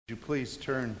You please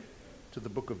turn to the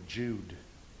book of Jude.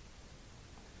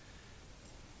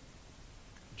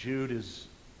 Jude is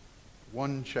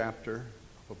one chapter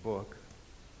of a book.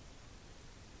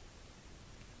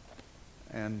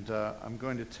 And I'm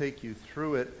going to take you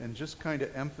through it and just kind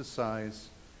of emphasize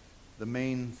the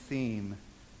main theme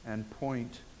and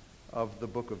point of the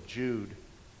book of Jude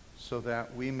so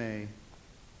that we may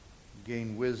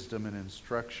gain wisdom and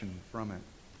instruction from it.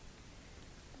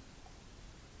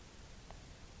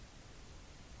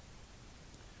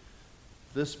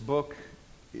 This book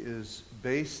is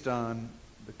based on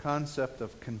the concept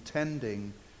of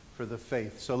contending for the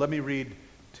faith. So let me read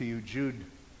to you Jude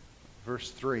verse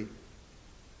 3.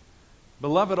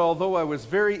 Beloved, although I was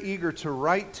very eager to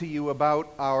write to you about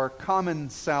our common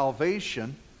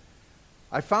salvation,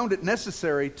 I found it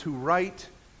necessary to write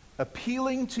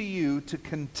appealing to you to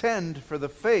contend for the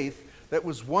faith that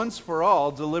was once for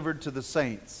all delivered to the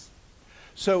saints.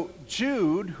 So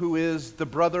Jude, who is the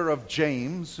brother of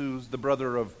James, who's the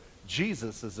brother of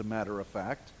Jesus, as a matter of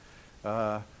fact,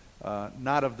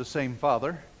 not of the same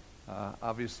father.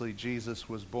 Obviously, Jesus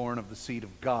was born of the seed of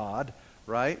God,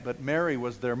 right? But Mary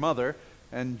was their mother,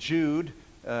 and Jude,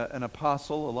 an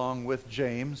apostle along with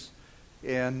James,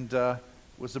 and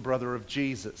was the brother of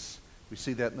Jesus. We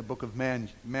see that in the book of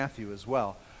Matthew as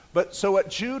well. But so what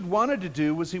Jude wanted to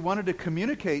do was he wanted to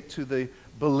communicate to the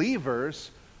believers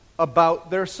about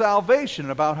their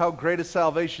salvation, about how great a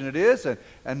salvation it is,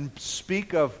 and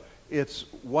speak of its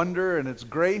wonder and its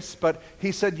grace. But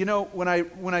he said, you know, when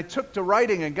I took to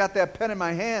writing and got that pen in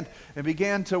my hand and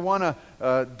began to want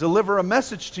to deliver a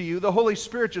message to you, the Holy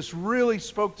Spirit just really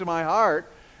spoke to my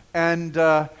heart.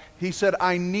 And he said,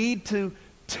 I need to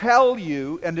tell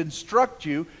you and instruct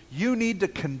you, you need to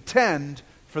contend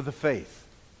for the faith.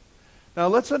 Now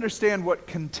let's understand what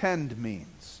contend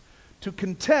means. To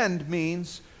contend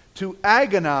means to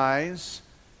agonize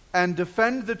and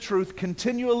defend the truth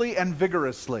continually and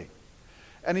vigorously.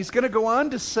 And he's going to go on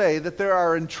to say that there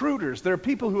are intruders, there are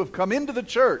people who have come into the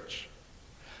church.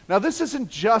 Now this isn't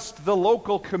just the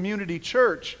local community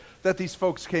church that these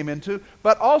folks came into,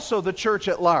 but also the church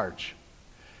at large.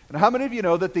 And how many of you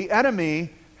know that the enemy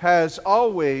has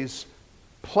always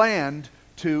planned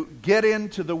to get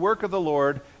into the work of the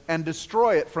Lord and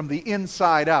destroy it from the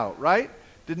inside out, right?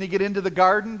 Didn't he get into the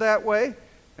garden that way?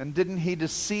 And didn't he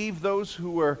deceive those who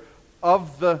were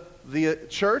of the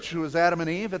church, who was Adam and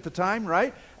Eve at the time,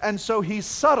 right? And so he's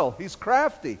subtle, he's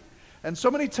crafty. And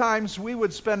so many times we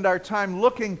would spend our time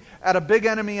looking at a big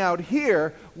enemy out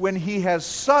here when he has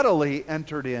subtly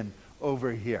entered in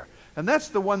over here. And that's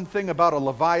the one thing about a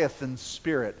Leviathan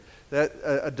spirit, that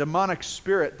a demonic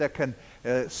spirit that can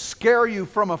scare you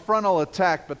from a frontal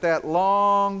attack, but that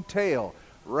long tail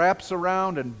wraps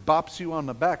around and bops you on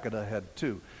the back of the head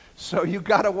too. So you've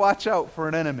got to watch out for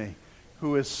an enemy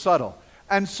who is subtle.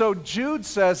 And so Jude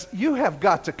says, you have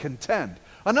got to contend.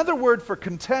 Another word for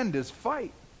contend is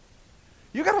fight.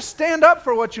 You've got to stand up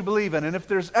for what you believe in. And if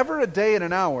there's ever a day and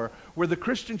an hour where the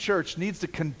Christian church needs to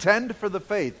contend for the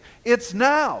faith, it's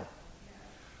now.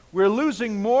 We're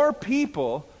losing more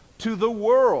people to the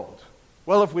world.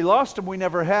 Well, if we lost them, we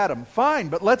never had them. Fine,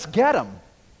 but let's get them.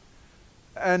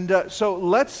 And so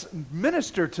let's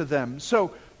minister to them.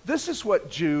 So this is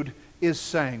what Jude is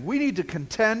saying. We need to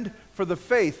contend for the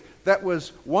faith that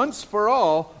was once for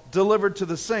all delivered to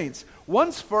the saints.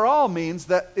 Once for all means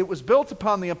that it was built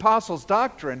upon the apostles'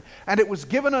 doctrine and it was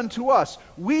given unto us.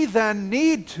 We then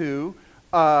need to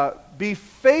be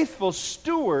faithful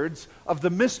stewards of the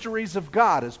mysteries of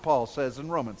God, as Paul says in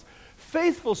Romans.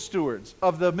 Faithful stewards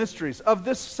of the mysteries of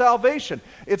this salvation.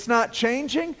 It's not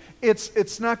changing.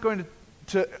 It's not going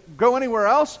to go anywhere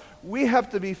else. We have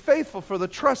to be faithful for the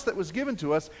trust that was given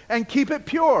to us and keep it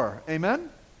pure. Amen?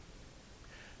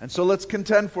 And so let's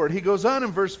contend for it. He goes on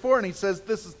in verse 4 and he says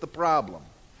this is the problem.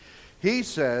 He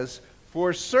says,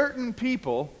 for certain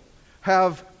people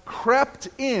have crept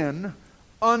in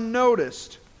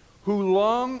unnoticed, who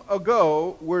long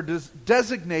ago were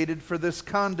designated for this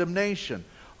condemnation.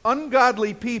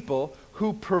 Ungodly people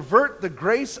who pervert the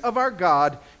grace of our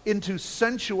God into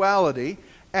sensuality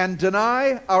and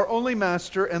deny our only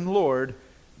Master and Lord,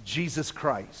 Jesus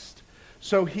Christ.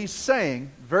 So he's saying,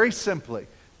 very simply,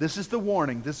 this is the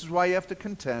warning, this is why you have to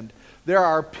contend. There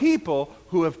are people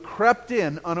who have crept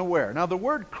in unaware. Now the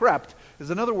word crept is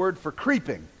another word for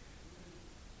creeping.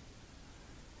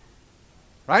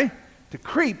 Right? To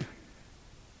creep.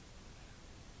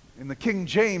 In the King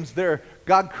James there,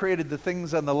 God created the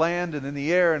things on the land and in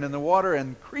the air and in the water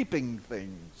and creeping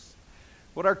things.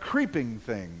 What are creeping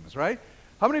things, right?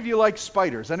 How many of you like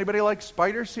spiders? Anybody like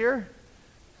spiders here?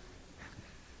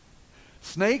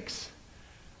 Snakes?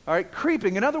 All right,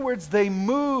 creeping. In other words, they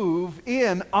move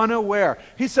in unaware.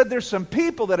 He said there's some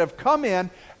people that have come in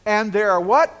and they are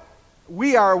what?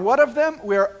 We are what of them?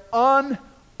 We're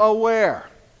unaware.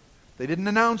 They didn't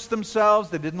announce themselves.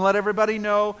 They didn't let everybody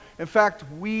know. In fact,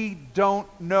 we don't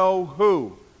know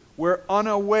who. We're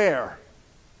unaware.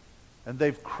 And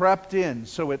they've crept in.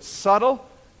 So it's subtle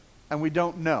and we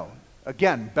don't know.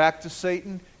 Again, back to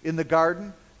Satan in the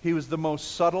garden. He was the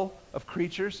most subtle of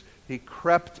creatures. He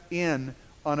crept in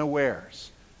unawares.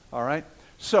 All right?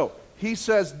 So he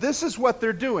says this is what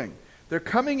they're doing. They're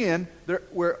coming in.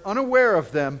 We're unaware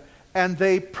of them. And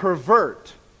they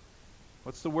pervert.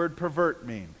 What's the word pervert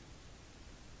mean?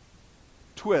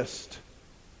 Twist.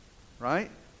 Right?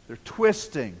 They're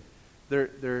twisting.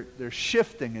 They're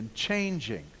shifting and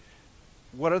changing.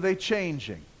 What are they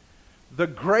changing? The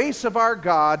grace of our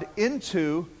God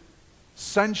into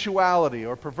sensuality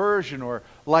or perversion or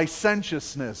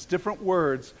licentiousness. Different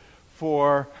words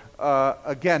for,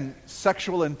 again,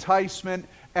 sexual enticement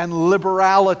and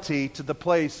liberality to the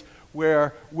place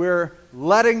where we're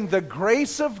letting the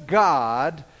grace of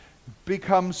God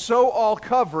become so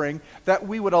all-covering that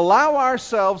we would allow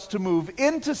ourselves to move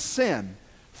into sin,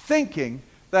 thinking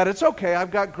that it's okay, I've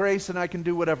got grace and I can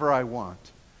do whatever I want.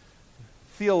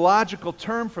 Theological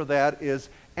term for that is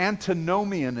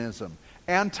antinomianism,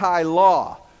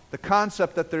 anti-law. The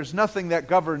concept that there's nothing that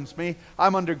governs me.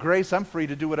 I'm under grace. I'm free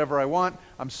to do whatever I want.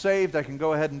 I'm saved. I can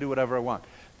go ahead and do whatever I want.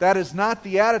 That is not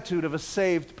the attitude of a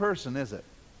saved person, is it?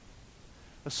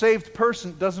 A saved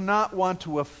person does not want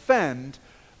to offend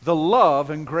the love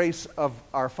and grace of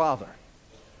our Father.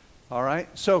 All right?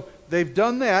 So they've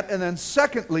done that. And then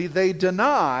secondly, they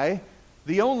deny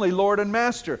the only Lord and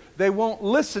Master. They won't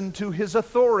listen to His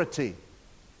authority.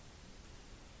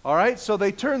 All right? So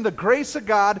they turn the grace of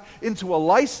God into a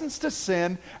license to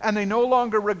sin, and they no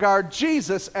longer regard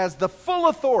Jesus as the full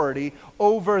authority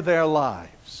over their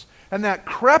lives. And that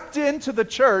crept into the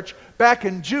church back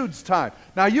in Jude's time.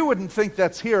 Now, you wouldn't think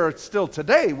that's here still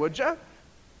today, would you?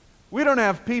 We don't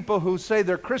have people who say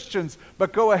they're Christians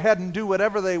but go ahead and do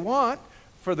whatever they want,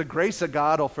 for the grace of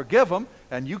God will forgive them,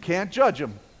 and you can't judge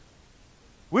them.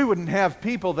 We wouldn't have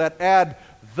people that add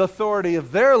the authority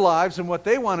of their lives and what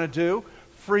they want to do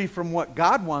free from what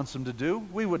God wants them to do.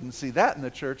 We wouldn't see that in the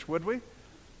church, would we?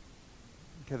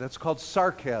 Okay, that's called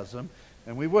sarcasm,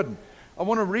 and we wouldn't. I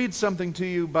want to read something to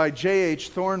you by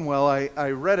J.H. Thornwell. I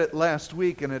read it last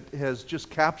week, and it has just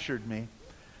captured me.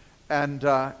 And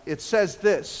it says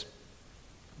this: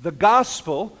 the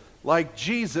gospel, like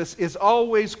Jesus, is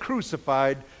always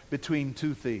crucified between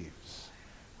two thieves.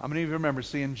 How many of you remember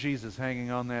seeing Jesus hanging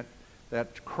on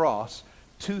that cross?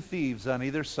 Two thieves on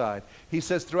either side. He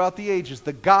says throughout the ages,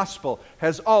 the gospel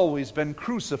has always been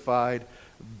crucified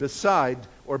beside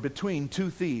or between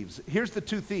two thieves. Here's the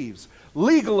two thieves: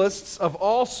 legalists of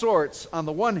all sorts on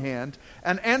the one hand,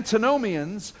 and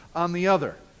antinomians on the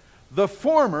other. The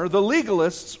former, the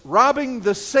legalists, robbing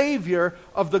the Savior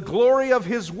of the glory of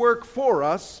His work for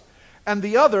us, and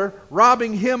the other,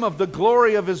 robbing Him of the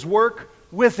glory of His work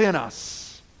within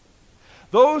us.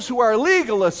 Those who are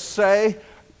legalists say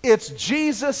it's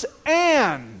Jesus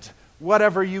and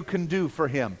whatever you can do for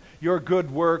Him, your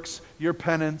good works, your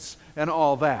penance, and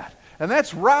all that. And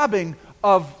that's robbing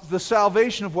of the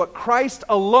salvation of what Christ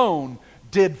alone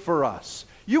did for us.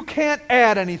 You can't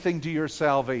add anything to your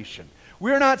salvation.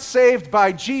 We're not saved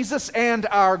by Jesus and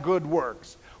our good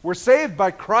works. We're saved by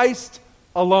Christ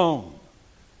alone.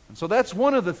 And so that's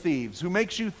one of the thieves who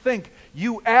makes you think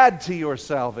you add to your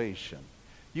salvation.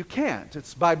 You can't.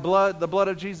 It's by the blood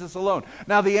of Jesus alone.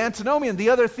 Now the antinomian,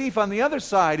 the other thief on the other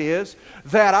side, is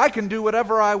that I can do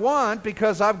whatever I want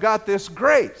because I've got this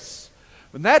grace.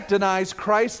 And that denies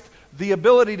Christ the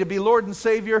ability to be Lord and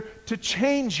Savior, to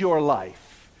change your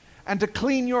life and to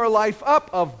clean your life up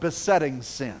of besetting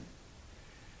sin.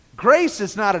 Grace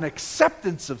is not an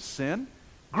acceptance of sin.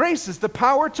 Grace is the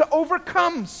power to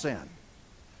overcome sin.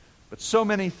 But so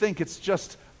many think it's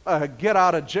just a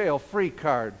get-out-of-jail-free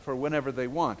card for whenever they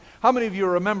want. How many of you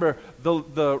remember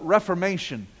the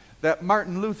Reformation, that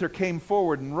Martin Luther came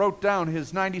forward and wrote down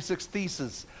his 96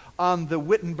 Theses on the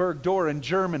Wittenberg door in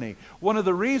Germany? One of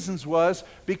the reasons was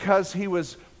because he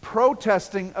was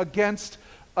protesting against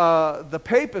the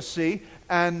papacy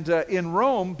and in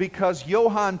Rome, because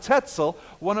Johann Tetzel,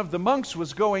 one of the monks,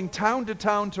 was going town to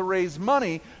town to raise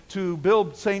money to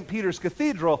build St. Peter's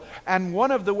Cathedral. And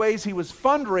one of the ways he was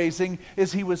fundraising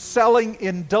is he was selling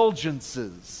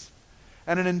indulgences.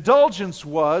 And an indulgence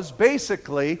was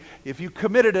basically, if you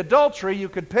committed adultery, you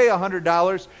could pay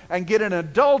 $100 and get an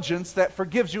indulgence that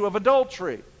forgives you of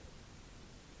adultery.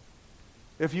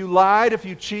 If you lied, if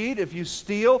you cheat, if you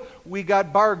steal, we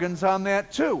got bargains on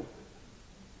that too.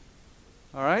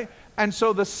 All right? And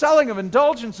so the selling of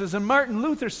indulgences, and Martin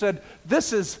Luther said,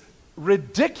 this is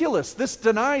ridiculous. This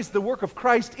denies the work of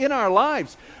Christ in our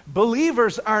lives.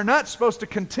 Believers are not supposed to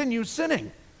continue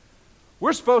sinning.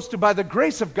 We're supposed to, by the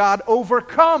grace of God,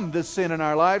 overcome this sin in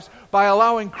our lives by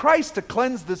allowing Christ to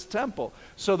cleanse this temple.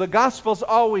 So the gospel's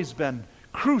always been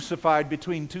crucified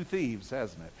between two thieves,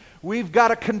 hasn't it? We've got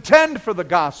to contend for the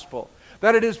gospel,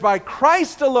 that it is by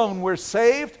Christ alone we're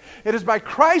saved, it is by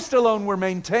Christ alone we're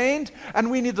maintained, and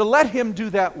we need to let Him do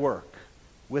that work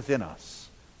within us.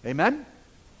 Amen?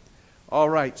 All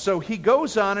right, so he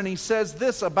goes on and he says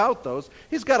this about those.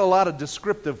 He's got a lot of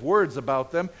descriptive words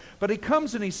about them, but he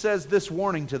comes and he says this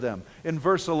warning to them in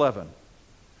verse 11.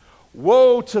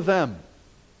 Woe to them,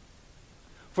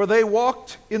 for they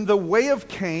walked in the way of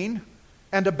Cain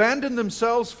and abandoned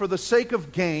themselves for the sake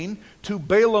of gain to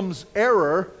Balaam's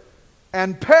error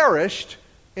and perished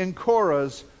in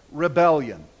Korah's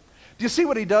rebellion. Do you see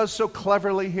what he does so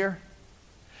cleverly here?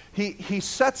 He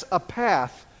sets a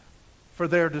path for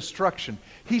their destruction.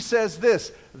 He says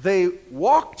this, they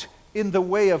walked in the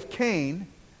way of Cain,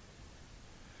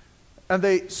 and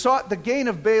they sought the gain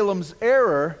of Balaam's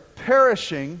error,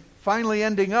 perishing, finally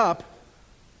ending up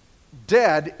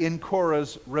dead in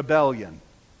Korah's rebellion.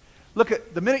 Look,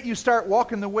 at the minute you start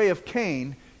walking the way of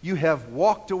Cain, you have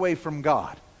walked away from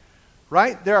God.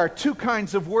 Right? There are two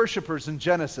kinds of worshipers in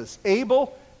Genesis,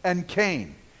 Abel and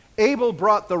Cain. Abel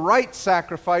brought the right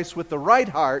sacrifice with the right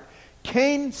heart.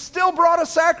 Cain still brought a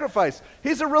sacrifice.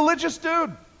 He's a religious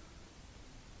dude.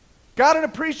 Got an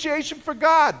appreciation for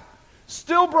God.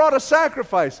 Still brought a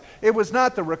sacrifice. It was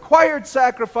not the required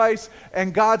sacrifice,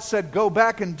 and God said, go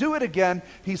back and do it again.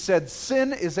 He said,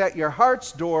 sin is at your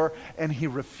heart's door, and he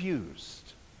refused.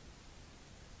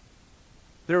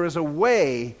 There is a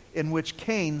way in which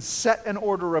Cain set an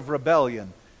order of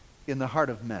rebellion in the heart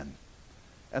of men.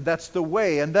 And that's the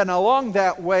way. And then along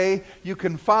that way, you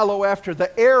can follow after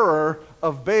the error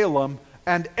of Balaam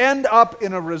and end up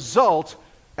in a result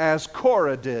as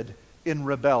Korah did in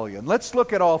rebellion. Let's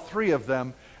look at all three of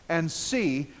them and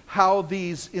see how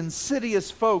these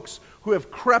insidious folks who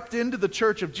have crept into the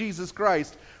church of Jesus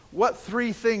Christ, what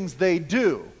three things they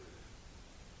do.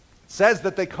 It says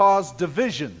that they cause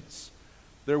divisions.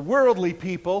 They're worldly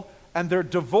people and they're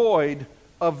devoid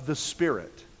of the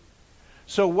Spirit.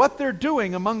 So what they're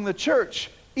doing among the church,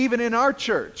 even in our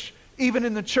church, even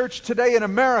in the church today in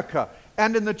America,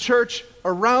 and in the church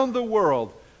around the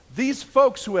world, these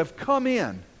folks who have come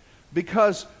in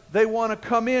because they want to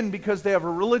come in because they have a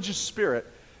religious spirit,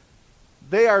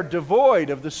 they are devoid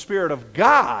of the Spirit of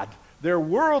God. They're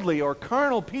worldly or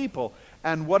carnal people.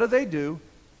 And what do?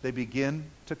 They begin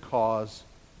to cause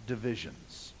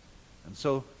divisions. And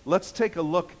so let's take a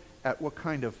look at what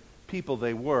kind of people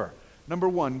they were. Number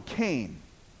one, Cain.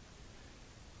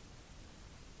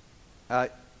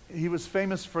 He was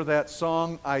famous for that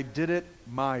song, I Did It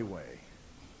My Way.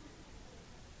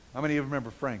 How many of you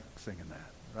remember Frank singing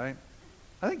that, right?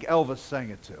 I think Elvis sang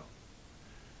it too.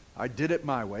 I did it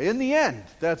my way. In the end,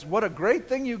 that's what a great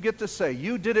thing you get to say.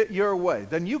 You did it your way.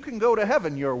 Then you can go to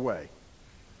heaven your way.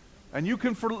 And you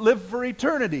can live for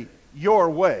eternity your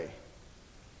way,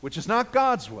 which is not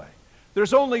God's way.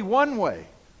 There's only one way.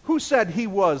 Who said he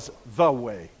was the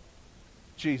way?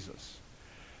 Jesus.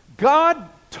 God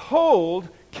told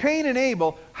Cain and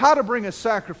Abel how to bring a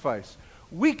sacrifice.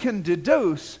 We can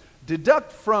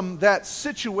deduct from that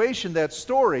situation, that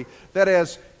story, that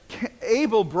as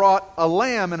Abel brought a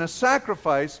lamb and a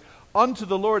sacrifice unto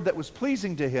the Lord that was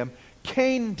pleasing to him,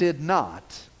 Cain did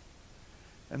not.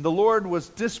 And the Lord was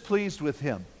displeased with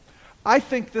him. I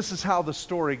think this is how the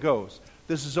story goes.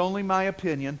 This is only my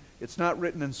opinion. It's not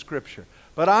written in Scripture.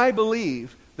 But I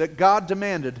believe that God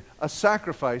demanded a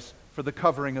sacrifice for the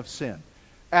covering of sin.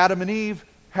 Adam and Eve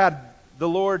had the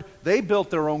Lord, they built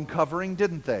their own covering,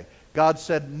 didn't they? God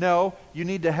said, no, you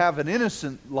need to have an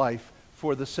innocent life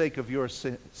for the sake of your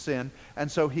sin. And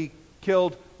so he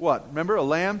killed what? Remember, a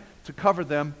lamb to cover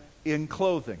them in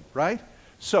clothing, right?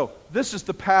 So this is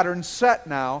the pattern set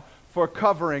now for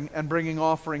covering and bringing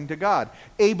offering to God.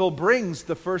 Abel brings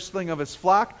the firstling of his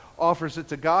flock, offers it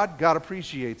to God. God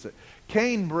appreciates it.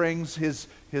 Cain brings his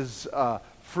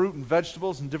fruit and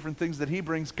vegetables and different things that he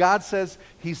brings. God says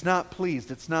he's not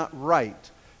pleased. It's not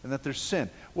right. And that there's sin.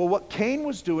 Well, what Cain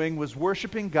was doing was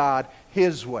worshiping God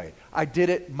his way. I did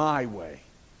it my way.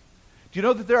 Do you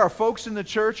know that there are folks in the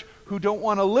church who don't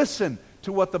want to listen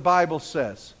to what the Bible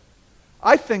says?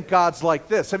 I think God's like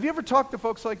this. Have you ever talked to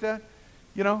folks like that?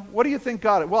 You know, what do you think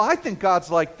God is? Well, I think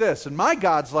God's like this, and my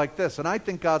God's like this, and I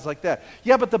think God's like that.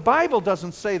 Yeah, but the Bible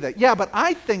doesn't say that. Yeah, but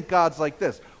I think God's like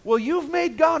this. Well, you've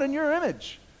made God in your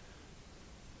image.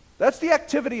 That's the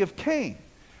activity of Cain.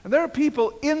 And there are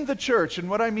people in the church, and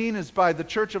what I mean is by the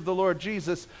church of the Lord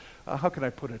Jesus, how can I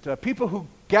put it? People who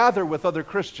gather with other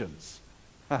Christians.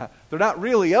 They're not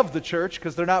really of the church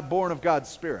because they're not born of God's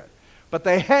Spirit. But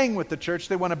they hang with the church.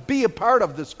 They want to be a part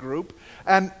of this group.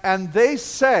 And they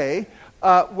say,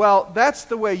 well, that's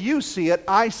the way you see it.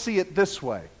 I see it this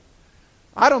way.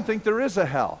 I don't think there is a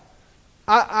hell.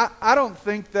 I don't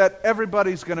think that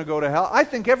everybody's going to go to hell. I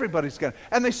think everybody's going to.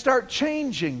 And they start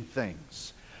changing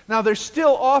things. Now, they're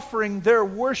still offering their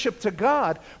worship to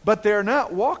God, but they're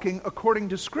not walking according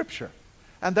to Scripture.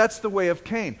 And that's the way of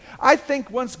Cain. I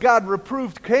think once God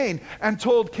reproved Cain and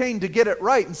told Cain to get it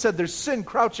right and said there's sin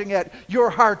crouching at your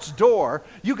heart's door,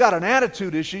 you got an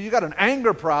attitude issue, you got an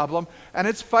anger problem, and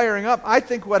it's firing up. I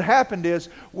think what happened is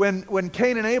when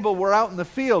Cain and Abel were out in the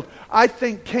field, I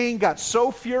think Cain got so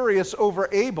furious over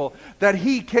Abel that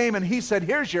he came and he said,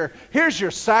 here's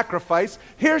your sacrifice,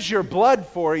 here's your blood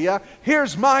for you,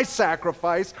 here's my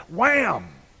sacrifice, wham!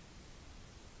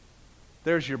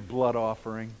 There's your blood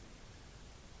offering.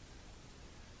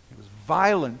 He was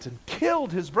violent and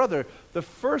killed his brother, the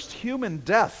first human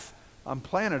death on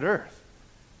planet Earth.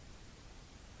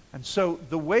 And so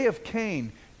the way of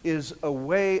Cain is a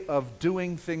way of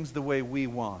doing things the way we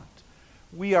want.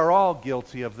 We are all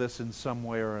guilty of this in some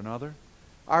way or another.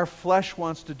 Our flesh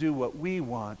wants to do what we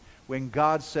want when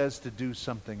God says to do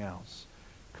something else.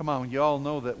 Come on, you all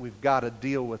know that we've got to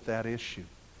deal with that issue.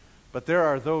 But there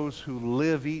are those who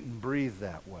live, eat, and breathe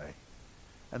that way.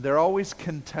 And they're always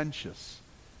contentious.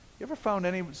 You ever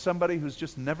found somebody who's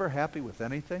just never happy with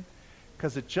anything?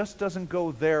 Because it just doesn't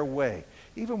go their way.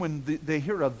 Even when they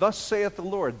hear a thus saith the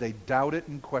Lord, they doubt it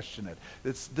and question it.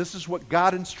 This is what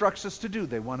God instructs us to do.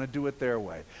 They want to do it their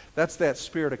way. That's that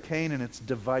spirit of Cain, and it's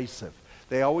divisive.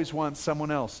 They always want someone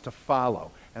else to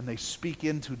follow, and they speak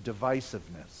into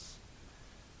divisiveness.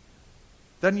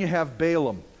 Then you have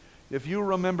Balaam. If you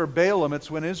remember Balaam, it's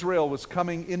when Israel was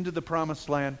coming into the promised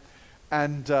land,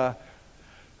 and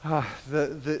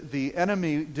the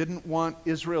enemy didn't want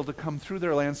Israel to come through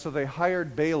their land, so they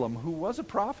hired Balaam, who was a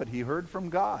prophet. He heard from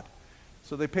God.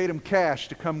 So they paid him cash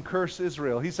to come curse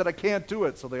Israel. He said, I can't do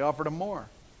it, so they offered him more.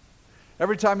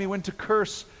 Every time he went to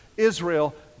curse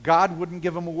Israel, God wouldn't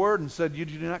give him a word and said, you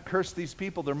do not curse these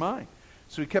people, they're mine.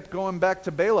 So he kept going back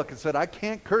to Balak and said, I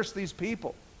can't curse these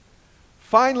people.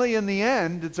 Finally, in the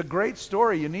end, it's a great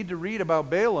story. You need to read about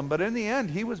Balaam, but in the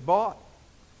end, he was bought.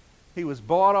 He was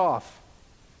bought off.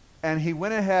 And he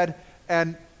went ahead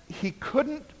and he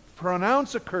couldn't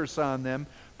pronounce a curse on them,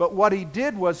 but what he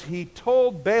did was he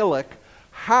told Balak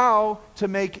how to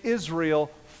make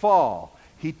Israel fall.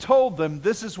 He told them,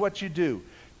 this is what you do.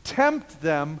 Tempt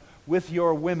them with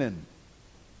your women.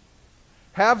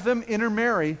 Have them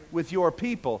intermarry with your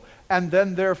people, and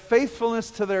then their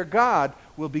faithfulness to their God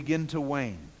will begin to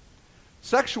wane.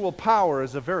 Sexual power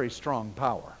is a very strong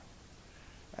power.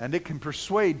 And it can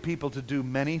persuade people to do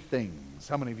many things.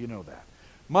 How many of you know that?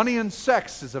 Money and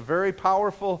sex is a very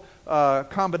powerful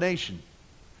combination.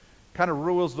 Kind of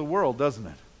rules the world, doesn't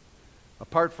it?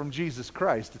 Apart from Jesus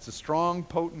Christ, it's a strong,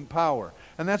 potent power.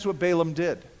 And that's what Balaam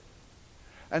did.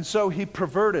 And so he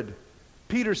perverted.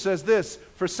 Peter says this,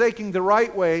 forsaking the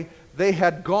right way, they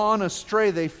had gone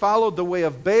astray. They followed the way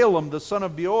of Balaam, the son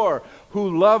of Beor,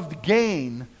 who loved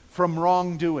gain from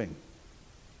wrongdoing.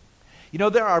 You know,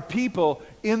 there are people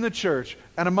in the church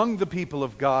and among the people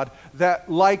of God that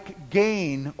like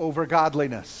gain over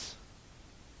godliness.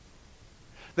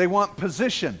 They want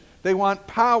position. They want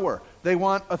power. They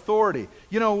want authority.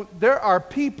 You know, there are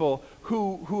people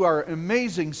who are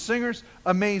amazing singers,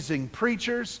 amazing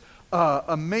preachers,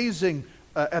 amazing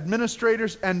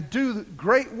administrators, and do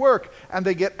great work, and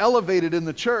they get elevated in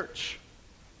the church.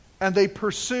 And they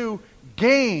pursue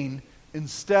gain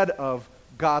instead of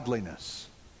godliness.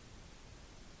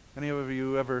 Any of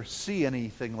you ever see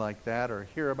anything like that or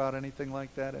hear about anything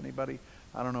like that? Anybody?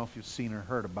 I don't know if you've seen or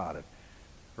heard about it.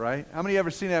 Right? How many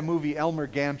ever seen that movie Elmer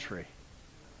Gantry?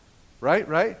 Right?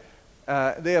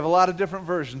 They have a lot of different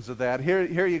versions of that.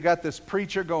 Here you got this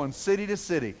preacher going city to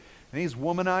city, and he's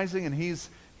womanizing and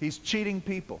he's cheating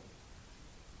people.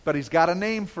 But he's got a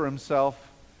name for himself.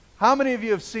 How many of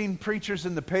you have seen preachers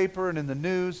in the paper and in the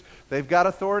news? They've got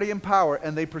authority and power,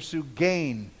 and they pursue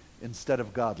gain instead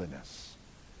of godliness.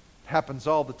 Happens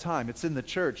all the time. It's in the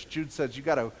church. Jude says you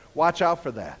got to watch out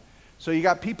for that. So you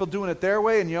got people doing it their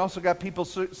way, and you also got people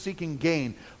seeking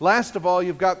gain. Last of all,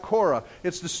 you've got Korah.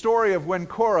 It's the story of when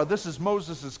Korah, this is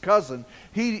Moses' cousin,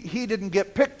 he didn't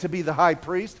get picked to be the high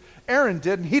priest. Aaron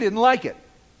did, and he didn't like it.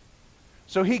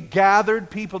 So he gathered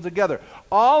people together.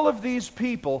 All of these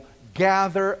people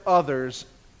gather others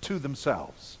to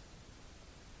themselves.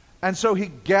 And so he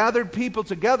gathered people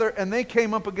together, and they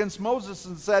came up against Moses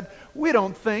and said, we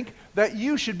don't think that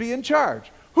you should be in charge.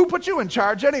 Who put you in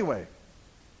charge anyway?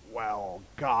 Well,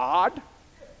 God.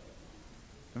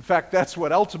 In fact, that's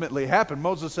what ultimately happened.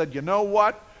 Moses said, you know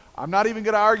what? I'm not even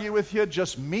going to argue with you.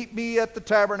 Just meet me at the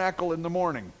tabernacle in the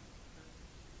morning.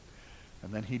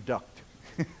 And then he ducked.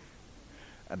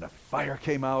 And the fire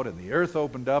came out, and the earth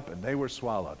opened up, and they were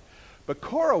swallowed. But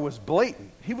Korah was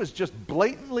blatant. He was just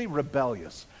blatantly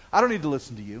rebellious. I don't need to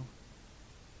listen to you.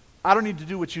 I don't need to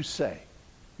do what you say.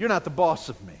 You're not the boss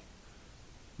of me.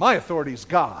 My authority is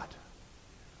God.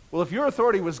 Well, if your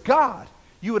authority was God,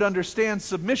 you would understand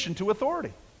submission to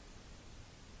authority.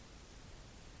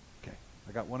 Okay,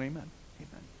 I got one amen.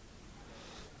 Amen.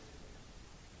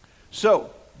 So,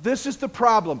 this is the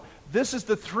problem. This is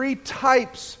the three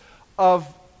types of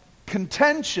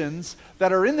contentions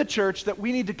that are in the church that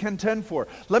we need to contend for.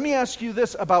 Let me ask you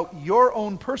this about your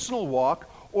own personal walk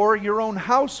or your own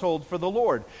household for the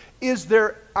Lord.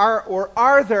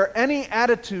 Are there any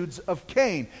attitudes of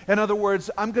Cain? In other words,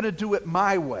 I'm going to do it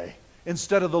my way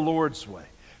instead of the Lord's way.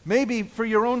 Maybe for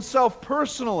your own self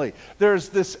personally, there's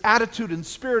this attitude and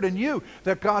spirit in you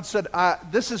that God said,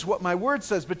 this is what my word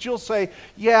says, but you'll say,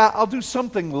 yeah, I'll do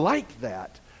something like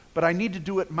that, but I need to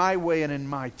do it my way and in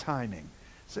my timing.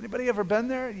 Has anybody ever been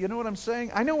there? You know what I'm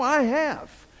saying? I know I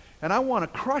have. And I want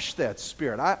to crush that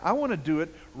spirit. I want to do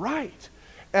it right.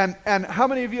 And how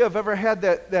many of you have ever had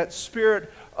that spirit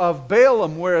of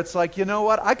Balaam where it's like, you know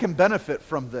what? I can benefit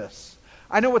from this.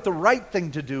 I know what the right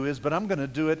thing to do is, but I'm going to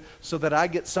do it so that I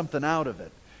get something out of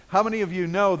it. How many of you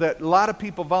know that a lot of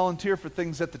people volunteer for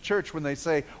things at the church when they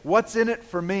say, what's in it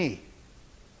for me?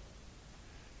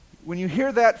 When you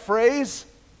hear that phrase,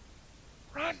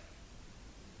 run.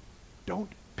 Don't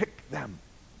pick them.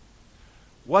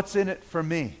 What's in it for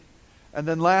me? And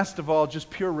then last of all, just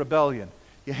pure rebellion.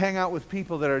 You hang out with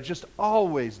people that are just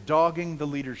always dogging the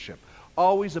leadership,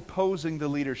 always opposing the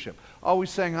leadership, always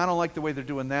saying, I don't like the way they're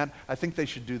doing that. I think they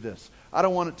should do this. I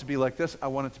don't want it to be like this. I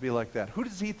want it to be like that. Who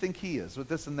does he think he is with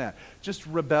this and that? Just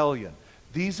rebellion.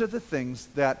 These are the things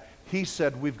that he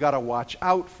said we've got to watch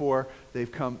out for.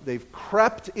 They've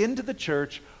crept into the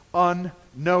church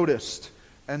unnoticed.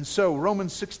 And so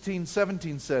Romans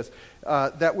 16:17 says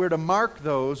that we're to mark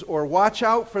those or watch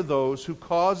out for those who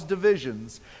cause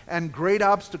divisions and great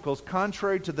obstacles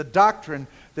contrary to the doctrine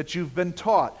that you've been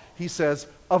taught. He says,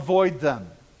 avoid them.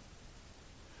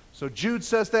 So Jude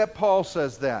says that, Paul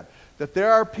says that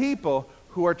there are people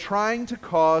who are trying to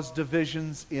cause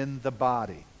divisions in the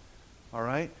body. All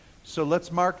right? So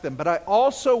let's mark them. But I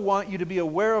also want you to be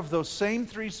aware of those same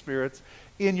three spirits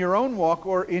in your own walk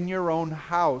or in your own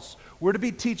house. We're to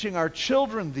be teaching our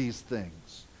children these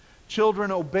things.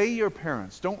 Children, obey your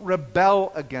parents. Don't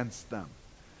rebel against them.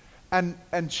 And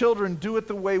children, do it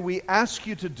the way we ask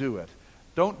you to do it.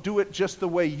 Don't do it just the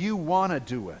way you want to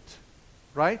do it.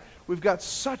 Right? We've got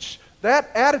such that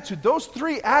attitude. Those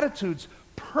three attitudes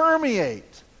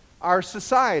permeate our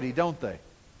society, don't they?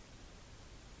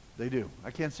 They do.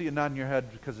 I can't see you nodding your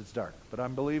head because it's dark, but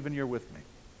I'm believing you're with me.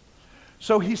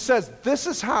 So he says, this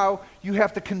is how you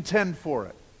have to contend for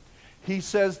it. He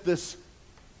says this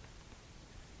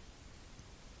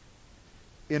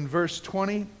in verse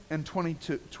 20 and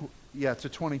 22. To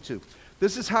 22.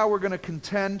 This is how we're going to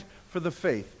contend for the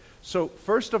faith. So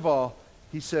first of all,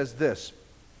 he says this.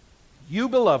 You,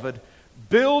 beloved,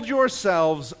 build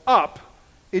yourselves up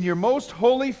in your most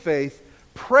holy faith,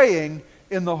 praying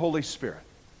in the Holy Spirit.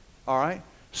 All right?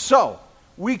 So,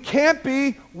 we can't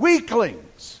be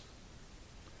weaklings.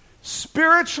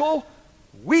 Spiritual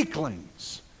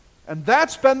weaklings. And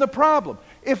that's been the problem.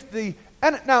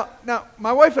 Now,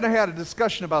 my wife and I had a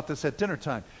discussion about this at dinner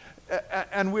time.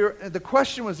 And the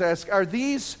question was asked, are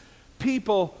these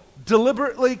people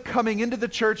deliberately coming into the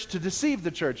church to deceive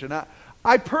the church? And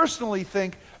I personally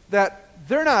think that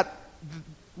they're not,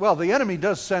 well, the enemy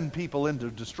does send people in to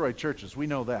destroy churches. We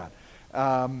know that.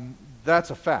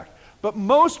 That's a fact. But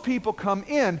most people come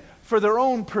in for their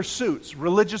own pursuits,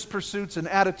 religious pursuits and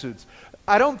attitudes.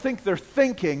 I don't think they're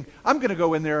thinking, I'm going to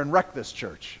go in there and wreck this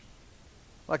church.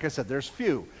 Like I said, there's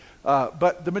few.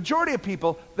 But the majority of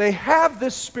people, they have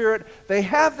this spirit, they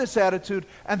have this attitude,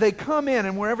 and they come in,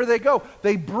 and wherever they go,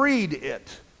 they breed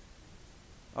it.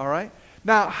 All right?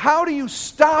 Now, how do you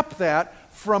stop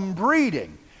that from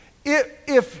breeding?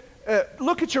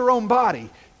 Look at your own body.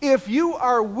 If you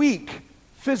are weak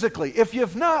physically, if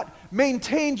you've not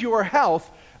maintained your health,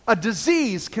 a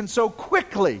disease can so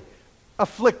quickly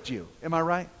afflict you. Am I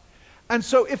right? And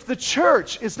so if the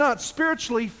church is not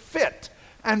spiritually fit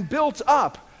and built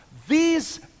up,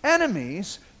 these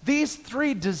enemies, these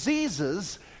three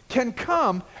diseases, can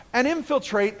come and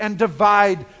infiltrate and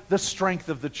divide the strength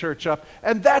of the church up.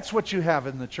 And that's what you have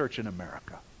in the church in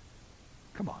America.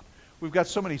 Come on. We've got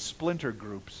so many splinter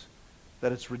groups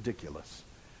that it's ridiculous.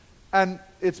 And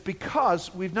it's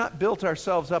because we've not built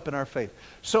ourselves up in our faith.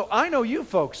 So I know you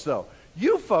folks, though.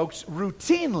 You folks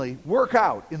routinely work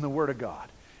out in the Word of God.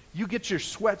 You get your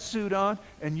sweatsuit on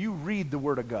and you read the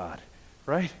Word of God,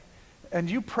 right? And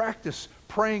you practice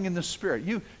praying in the Spirit.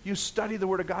 You study the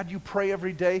Word of God. You pray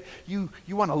every day. You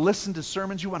want to listen to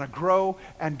sermons. You want to grow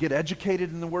and get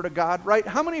educated in the Word of God, right?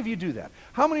 How many of you do that?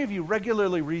 How many of you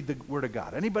regularly read the Word of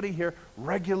God? Anybody here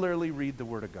regularly read the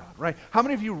Word of God, right? How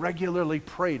many of you regularly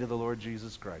pray to the Lord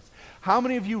Jesus Christ? How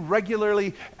many of you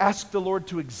regularly ask the Lord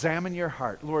to examine your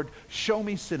heart? Lord, show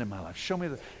me sin in my life. Show me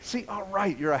the... See, all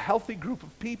right, you're a healthy group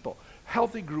of people.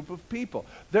 Healthy group of people.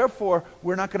 Therefore,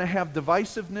 we're not going to have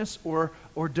divisiveness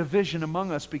or division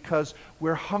among us because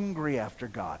we're hungry after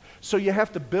God. So you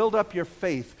have to build up your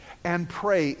faith and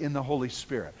pray in the Holy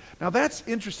Spirit. Now that's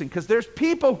interesting because there's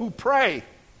people who pray,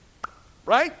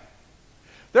 right?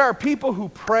 There are people who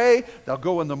pray. They'll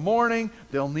go in the morning,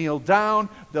 they'll kneel down,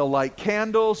 they'll light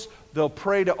candles, they'll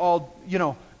pray to all,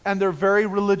 and they're very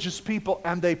religious people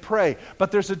and they pray.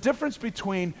 But there's a difference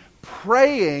between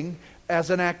praying as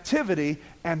an activity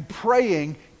and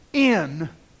praying in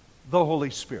the Holy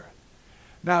Spirit.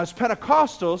 Now, as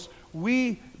Pentecostals,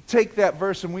 we take that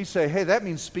verse and we say, hey, that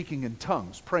means speaking in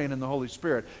tongues, praying in the Holy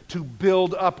Spirit, to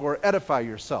build up or edify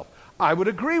yourself. I would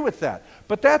agree with that.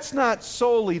 But that's not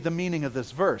solely the meaning of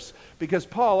this verse, because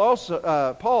Paul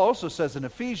also says in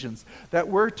Ephesians that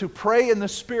we're to pray in the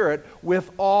Spirit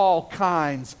with all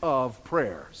kinds of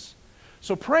prayers.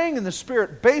 So praying in the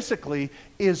Spirit basically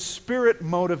is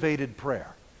Spirit-motivated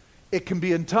prayer. It can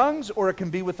be in tongues or it can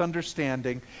be with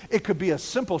understanding. It could be a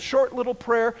simple, short little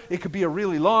prayer. It could be a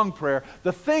really long prayer.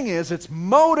 The thing is, it's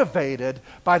motivated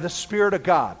by the Spirit of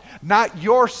God. Not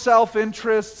your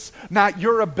self-interests, not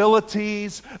your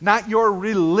abilities, not your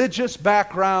religious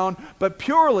background, but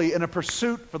purely in a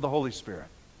pursuit for the Holy Spirit.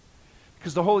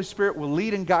 Because the Holy Spirit will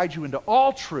lead and guide you into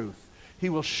all truth. He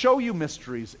will show you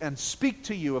mysteries and speak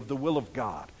to you of the will of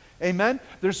God. Amen?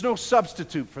 There's no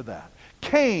substitute for that.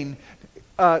 Cain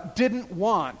didn't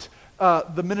want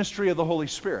the ministry of the Holy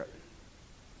Spirit.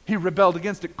 He rebelled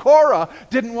against it. Korah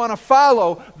didn't want to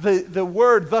follow the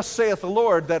word, thus saith the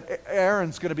Lord, that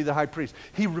Aaron's going to be the high priest.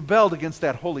 He rebelled against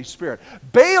that Holy Spirit.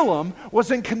 Balaam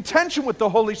was in contention with the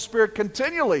Holy Spirit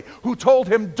continually, who told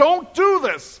him, don't do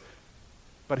this.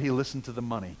 But he listened to the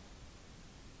money.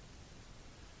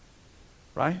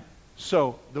 Right?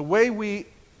 So the way we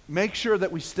make sure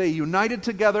that we stay united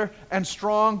together and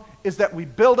strong is that we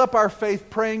build up our faith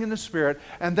praying in the Spirit.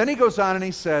 And then he goes on and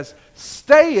he says,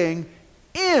 staying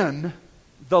in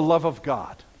the love of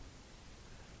God.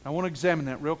 I want to examine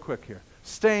that real quick here.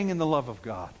 Staying in the love of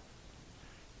God.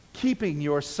 Keep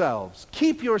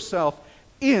yourself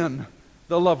in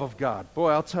the love of God.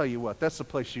 Boy, I'll tell you what, that's the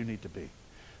place you need to be.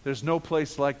 There's no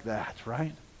place like that,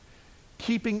 right?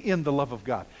 Keeping in the love of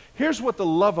God. Here's what the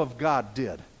love of God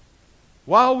did.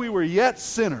 While we were yet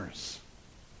sinners,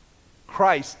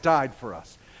 Christ died for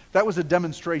us. That was a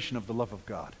demonstration of the love of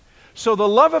God. So the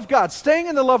love of God, staying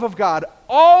in the love of God,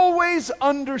 always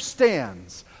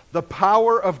understands the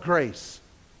power of grace.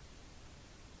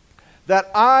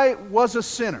 That I was a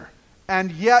sinner,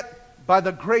 and yet by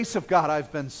the grace of God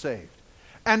I've been saved.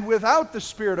 And without the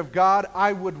Spirit of God,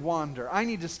 I would wander. I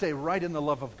need to stay right in the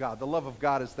love of God. The love of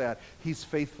God is that He's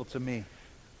faithful to me,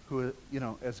 who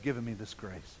has given me this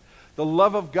grace. The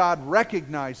love of God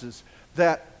recognizes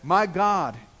that my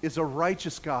God is a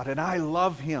righteous God, and I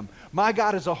love Him. My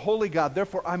God is a holy God,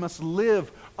 therefore I must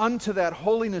live unto that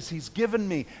holiness He's given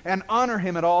me and honor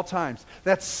Him at all times.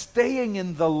 That's staying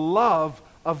in the love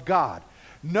of God.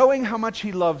 Knowing how much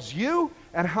He loves you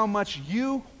and how much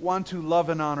you want to love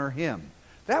and honor Him.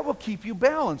 That will keep you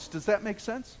balanced. Does that make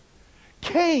sense?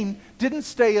 Cain didn't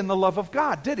stay in the love of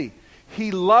God, did he?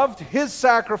 He loved his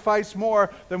sacrifice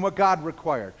more than what God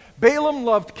required. Balaam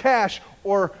loved cash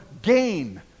or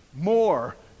gain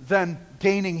more than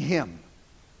gaining him.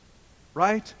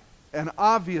 Right? And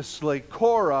obviously,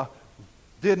 Korah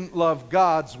didn't love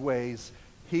God's ways.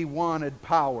 He wanted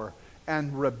power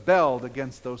and rebelled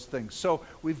against those things. So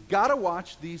we've got to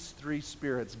watch these three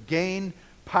spirits: gain,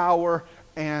 power,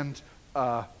 and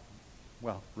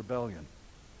rebellion.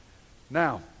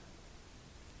 Now,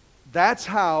 that's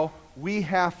how we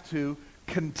have to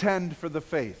contend for the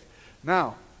faith.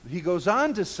 Now, he goes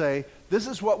on to say, this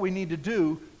is what we need to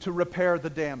do to repair the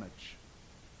damage.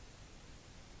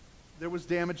 There was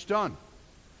damage done.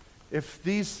 If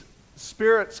these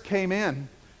spirits came in,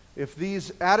 if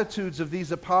these attitudes of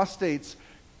these apostates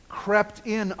crept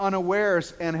in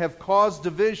unawares and have caused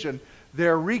division,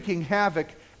 they're wreaking havoc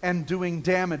and doing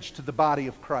damage to the body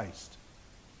of Christ.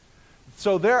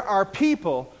 So there are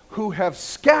people who have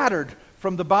scattered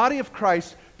from the body of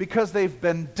Christ because they've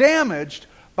been damaged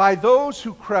by those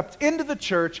who crept into the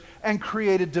church and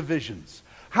created divisions.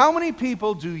 How many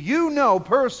people do you know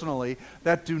personally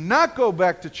that do not go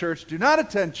back to church, do not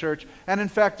attend church, and in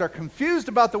fact are confused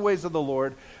about the ways of the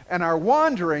Lord and are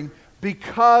wandering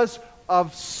because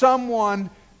of someone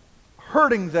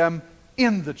hurting them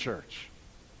in the church?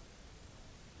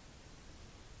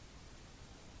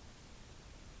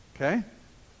 Okay?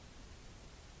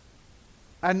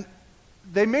 And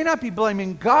they may not be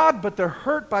blaming God, but they're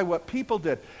hurt by what people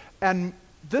did. And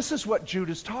this is what Jude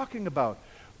is talking about.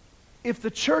 If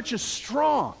the church is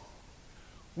strong,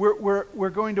 we're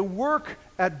going to work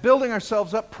at building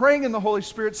ourselves up, praying in the Holy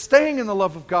Spirit, staying in the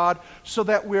love of God, so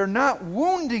that we're not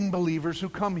wounding believers who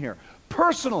come here.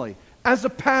 Personally, as a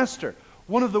pastor,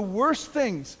 one of the worst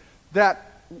things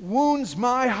that wounds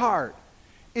my heart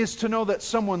is to know that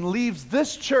someone leaves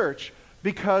this church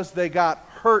because they got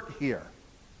hurt here.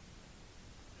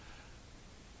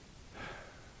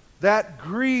 That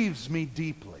grieves me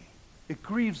deeply. It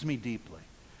grieves me deeply.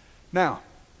 Now,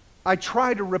 I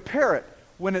try to repair it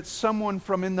when it's someone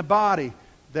from in the body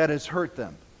that has hurt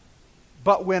them.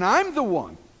 But when I'm the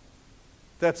one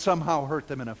that somehow hurt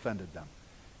them and offended them,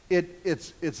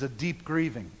 it's a deep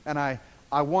grieving. And I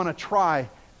want to try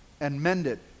and mend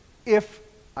it if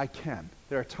I can.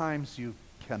 There are times you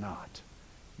cannot.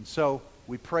 And so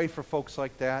we pray for folks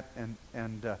like that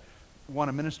and want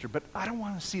to minister. But I don't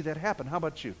want to see that happen. How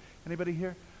about you? Anybody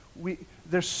here?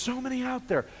 There's so many out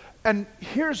there. And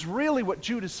here's really what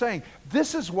Jude is saying.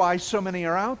 This is why so many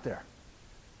are out there.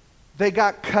 They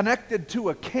got connected to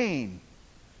a Cain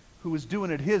who was doing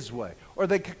it his way. Or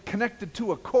they connected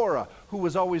to a Korah who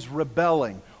was always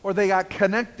rebelling. Or they got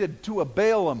connected to a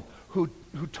Balaam who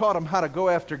taught them how to go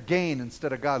after gain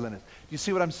instead of godliness. Do you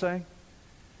see what I'm saying?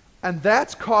 And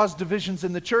that's caused divisions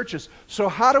in the churches. So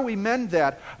how do we mend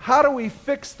that? How do we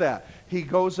fix that? He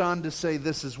goes on to say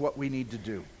this is what we need to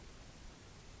do.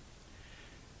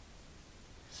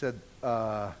 He said,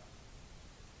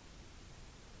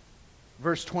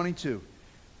 verse 22,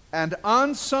 and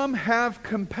on some have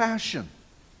compassion.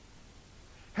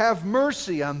 Have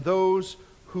mercy on those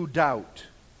who doubt.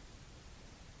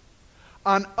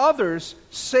 On others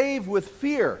save with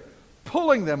fear,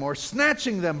 pulling them or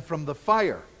snatching them from the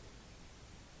fire.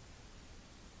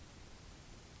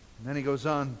 And then he goes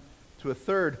on to a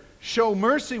third. Show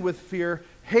mercy with fear,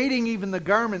 hating even the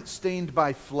garment stained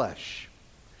by flesh.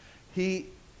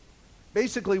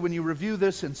 Basically, when you review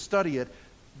this and study it,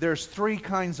 there's three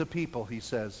kinds of people, he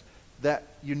says, that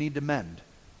you need to mend.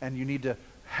 And you need to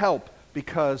help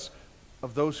because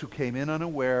of those who came in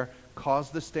unaware,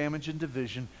 caused this damage and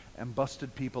division, and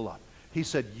busted people up. He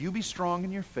said, you be strong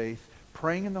in your faith,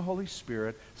 praying in the Holy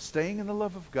Spirit, staying in the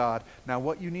love of God. Now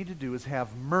what you need to do is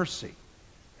have mercy.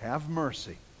 Have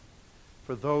mercy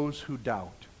for those who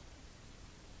doubt.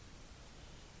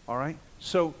 All right?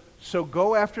 So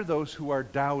go after those who are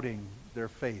doubting their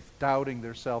faith, doubting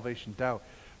their salvation, doubt.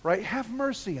 Right? Have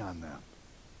mercy on them.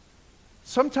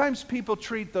 Sometimes people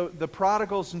treat the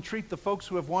prodigals and treat the folks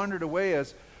who have wandered away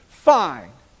as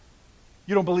fine.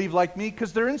 You don't believe like me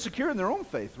because they're insecure in their own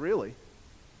faith, really.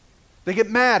 They get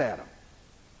mad at them.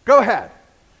 Go ahead.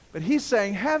 But he's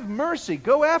saying, have mercy.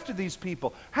 Go after these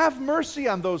people. Have mercy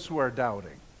on those who are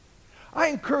doubting. I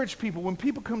encourage people, when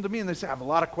people come to me and they say, I have a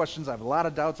lot of questions, I have a lot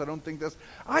of doubts, I don't think this,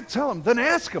 I tell them, then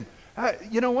ask them.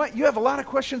 You know what? You have a lot of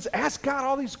questions. Ask God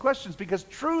all these questions because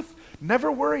truth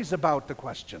never worries about the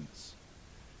questions.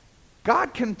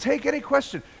 God can take any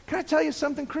question. Can I tell you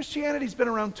something? Christianity's been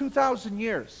around 2,000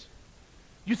 years.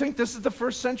 You think this is the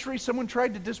first century someone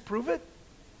tried to disprove it?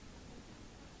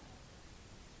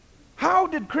 How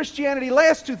did Christianity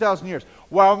last 2,000 years?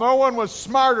 Well, no one was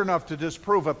smart enough to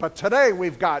disprove it, but today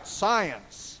we've got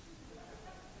science.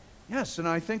 Yes, and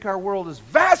I think our world is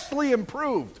vastly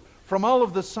improved from all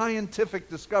of the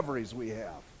scientific discoveries we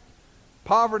have.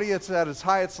 Poverty is at its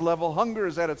highest level. Hunger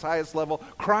is at its highest level.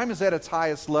 Crime is at its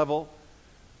highest level.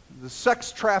 The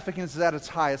sex trafficking is at its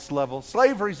highest level.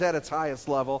 Slavery is at its highest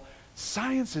level.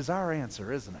 Science is our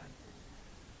answer, isn't it?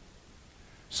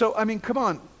 So, I mean, come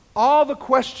on. All the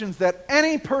questions that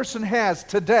any person has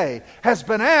today has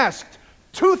been asked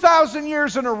 2,000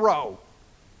 years in a row,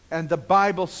 and the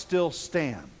Bible still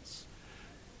stands.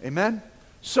 Amen?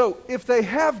 So if they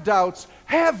have doubts,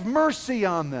 have mercy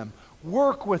on them.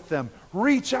 Work with them.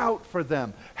 Reach out for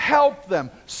them. Help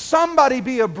them. Somebody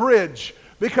be a bridge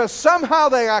Because somehow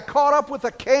they got caught up with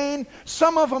a Cain,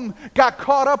 some of them got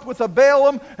caught up with a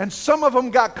Balaam, and some of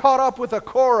them got caught up with a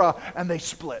Korah, and they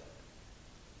split.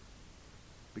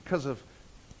 Because of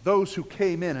those who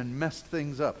came in and messed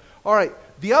things up. All right,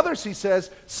 the others, he says,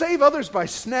 save others by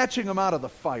snatching them out of the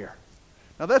fire.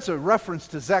 Now that's a reference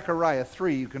to Zechariah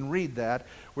 3. You can read that,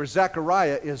 where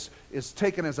Zechariah is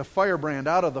taken as a firebrand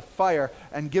out of the fire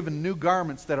and given new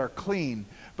garments that are clean.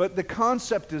 But the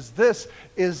concept is this,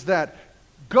 is that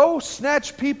go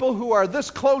snatch people who are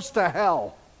this close to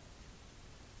hell.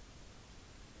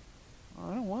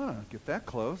 I don't want to get that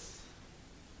close.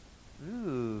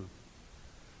 Ooh.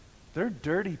 They're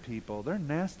dirty people. They're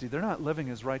nasty. They're not living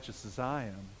as righteous as I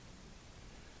am.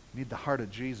 We need the heart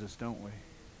of Jesus, don't we?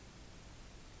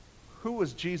 Who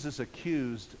was Jesus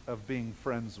accused of being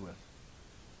friends with?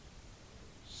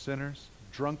 Sinners,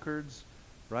 drunkards,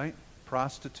 right?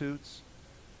 Prostitutes.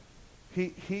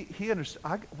 He understood,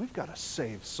 we've got to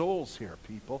save souls here,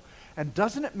 people. And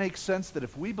doesn't it make sense that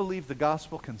if we believe the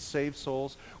gospel can save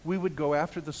souls, we would go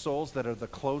after the souls that are the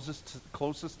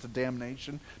closest to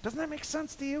damnation? Doesn't that make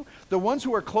sense to you? The ones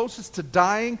who are closest to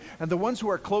dying and the ones who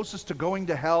are closest to going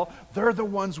to hell, they're the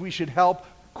ones we should help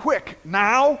quick,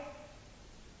 now.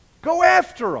 Go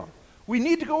after them. We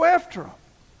need to go after them.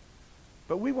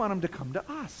 But we want them to come to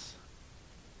us,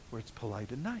 where it's polite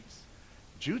and nice.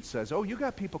 Jude says, oh, you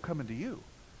got people coming to you,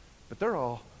 but they're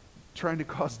all trying to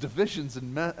cause divisions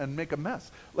and make a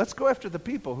mess. Let's go after the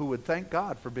people who would thank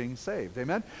God for being saved.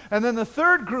 Amen? And then the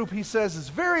third group, he says, is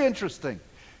very interesting.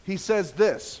 He says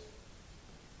this,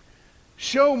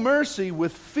 show mercy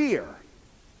with fear,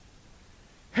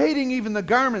 hating even the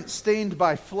garment stained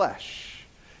by flesh.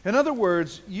 In other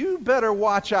words, you better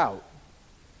watch out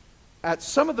at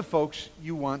some of the folks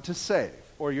you want to save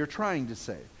or you're trying to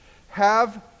save.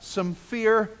 Have some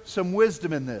fear, some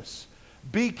wisdom in this.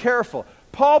 Be careful.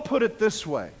 Paul put it this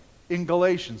way in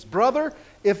Galatians. Brother,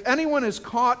 if anyone is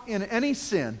caught in any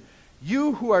sin,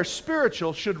 you who are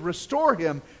spiritual should restore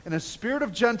him in a spirit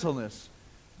of gentleness.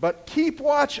 But keep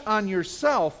watch on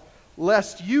yourself,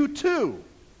 lest you too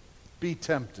be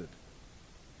tempted.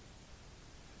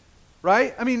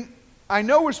 Right? I mean, I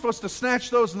know we're supposed to snatch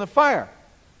those in the fire.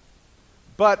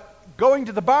 But going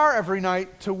to the bar every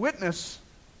night to witness,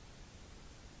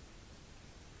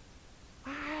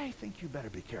 I think you better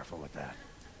be careful with that.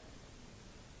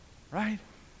 Right?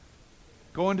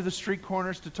 Going to the street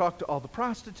corners to talk to all the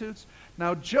prostitutes.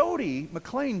 Now, Jody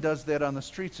McLean does that on the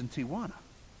streets in Tijuana.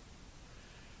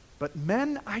 But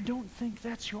men, I don't think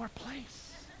that's your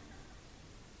place.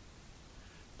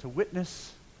 To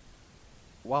witness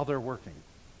while they're working.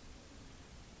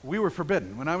 We were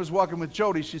forbidden. When I was walking with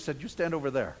Jody, she said, you stand over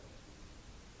there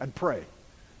and pray.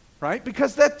 Right?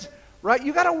 Because that's, right,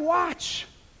 you got to watch.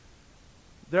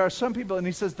 There are some people, and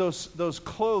he says those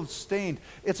clothes stained.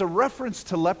 It's a reference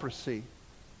to leprosy.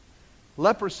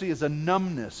 Leprosy is a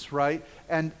numbness, right?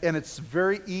 And it's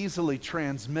very easily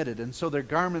transmitted. And so their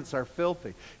garments are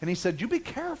filthy. And he said, you be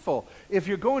careful if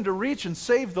you're going to reach and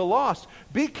save the lost.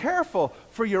 Be careful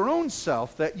for your own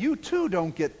self that you too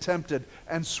don't get tempted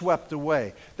and swept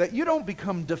away. That you don't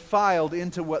become defiled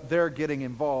into what they're getting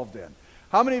involved in.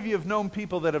 How many of you have known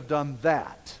people that have done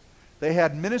that? They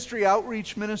had ministry,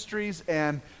 outreach ministries,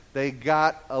 and they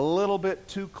got a little bit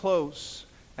too close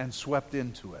and swept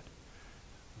into it.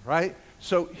 Right?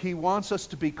 So he wants us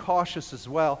to be cautious as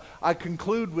well. I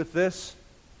conclude with this.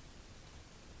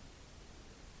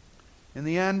 In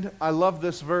the end, I love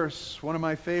this verse, one of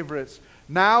my favorites.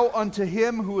 Now unto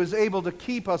him who is able to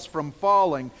keep us from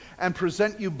falling and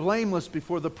present you blameless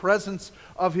before the presence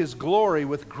of his glory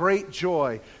with great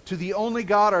joy. To the only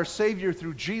God, our Savior,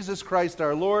 through Jesus Christ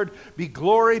our Lord, be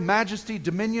glory, majesty,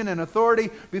 dominion, and authority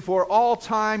before all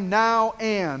time, now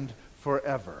and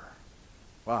forever.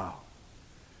 Wow.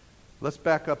 Let's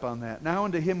back up on that. Now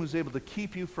unto him who's able to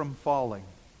keep you from falling.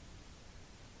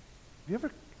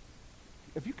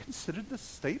 Have you considered this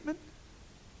statement?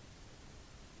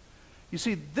 You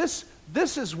see, this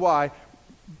is why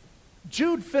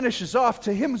Jude finishes off,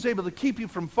 to him who's able to keep you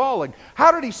from falling.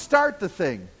 How did he start the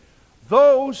thing?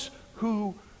 Those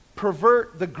who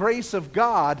pervert the grace of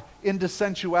God into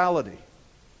sensuality.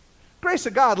 Grace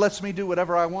of God lets me do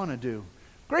whatever I want to do.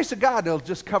 Grace of God will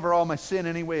just cover all my sin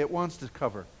any way it wants to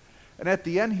cover. And at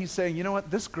the end he's saying, you know what?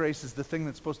 This grace is the thing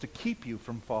that's supposed to keep you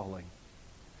from falling.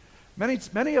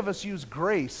 Many of us use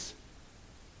grace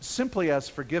simply as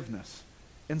forgiveness,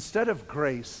 instead of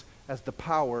grace as the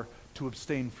power to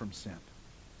abstain from sin.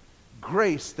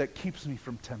 Grace that keeps me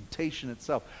from temptation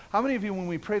itself. How many of you, when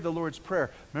we pray the Lord's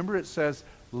Prayer, remember it says,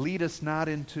 lead us not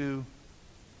into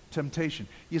temptation.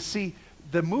 You see,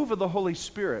 the move of the Holy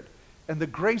Spirit and the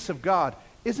grace of God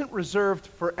isn't reserved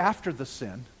for after the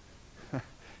sin.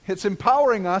 It's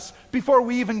empowering us before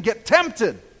we even get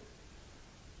tempted.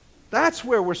 That's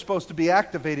where we're supposed to be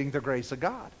activating the grace of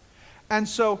God. And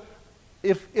so,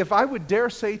 if I would dare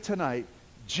say tonight,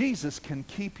 Jesus can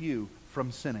keep you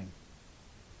from sinning.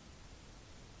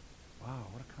 Wow,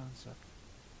 what a concept.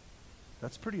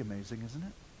 That's pretty amazing, isn't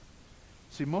it?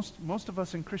 See, most of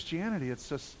us in Christianity, it's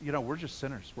just, we're just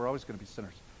sinners. We're always going to be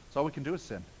sinners. So all we can do is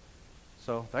sin.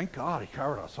 So thank God he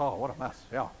covered us all. What a mess.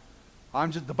 Yeah.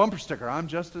 I'm just the bumper sticker. I'm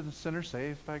just a sinner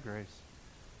saved by grace.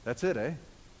 That's it, eh?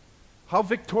 How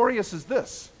victorious is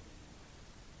this?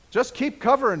 Just keep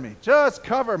covering me. Just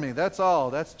cover me. That's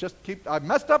all. I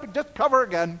messed up, just cover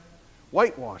again.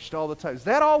 Whitewashed all the time. Is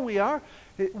that all we are?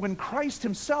 When Christ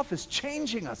himself is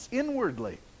changing us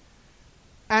inwardly.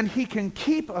 And he can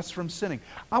keep us from sinning.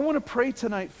 I want to pray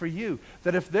tonight for you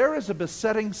that if there is a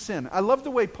besetting sin, I love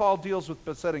the way Paul deals with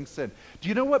besetting sin. Do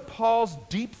you know what Paul's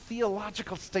deep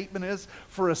theological statement is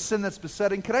for a sin that's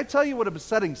besetting? Can I tell you what a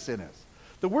besetting sin is?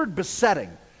 The word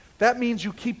besetting, that means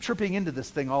you keep tripping into this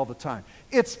thing all the time.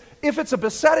 If it's a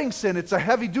besetting sin, it's a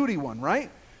heavy-duty one,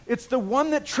 right? It's the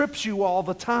one that trips you all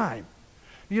the time.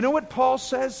 You know what Paul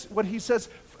says, what he says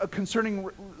concerning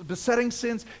besetting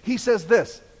sins? He says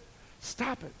this.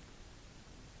 Stop it.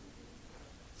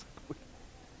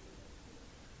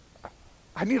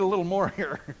 I need a little more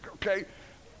here, okay?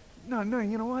 No,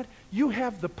 you know what? You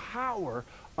have the power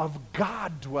of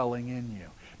God dwelling in you.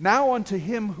 Now unto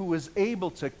him who is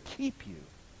able to keep you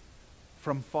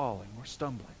from falling or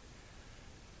stumbling.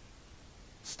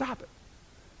 Stop it.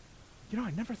 I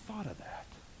never thought of that.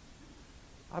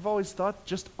 I've always thought,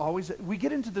 we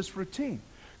get into this routine.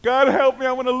 God, help me.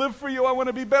 I want to live for you. I want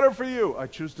to be better for you. I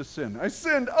choose to sin. I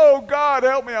sinned. Oh, God,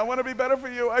 help me. I want to be better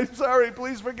for you. I'm sorry.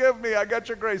 Please forgive me. I got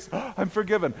your grace. I'm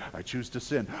forgiven. I choose to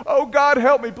sin. Oh, God,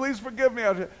 help me. Please forgive me.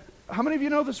 How many of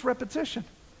you know this repetition?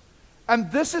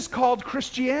 And this is called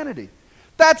Christianity.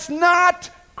 That's not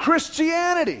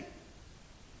Christianity.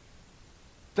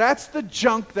 That's the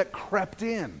junk that crept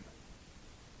in.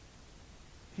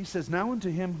 He says, now unto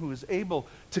him who is able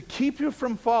to keep you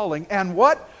from falling and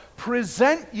what?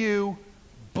 Present you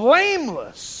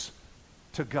blameless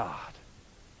to God.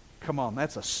 Come on,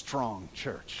 that's a strong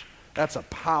church. That's a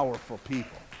powerful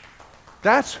people.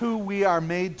 That's who we are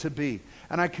made to be.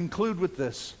 And I conclude with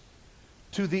this.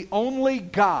 To the only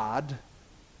God,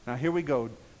 now here we go.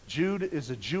 Jude is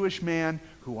a Jewish man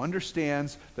who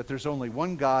understands that there's only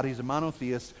one God. He's a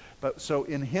monotheist. But so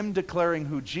in him declaring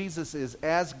who Jesus is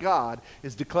as God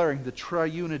is declaring the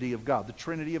triunity of God, the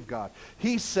Trinity of God.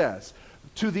 He says,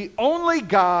 to the only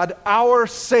God, our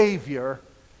Savior,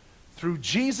 through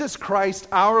Jesus Christ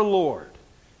our Lord,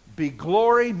 be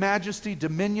glory, majesty,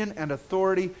 dominion, and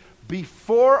authority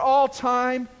before all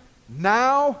time,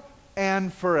 now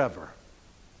and forever.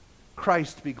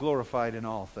 Christ be glorified in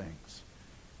all things.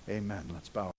 Amen. Let's bow.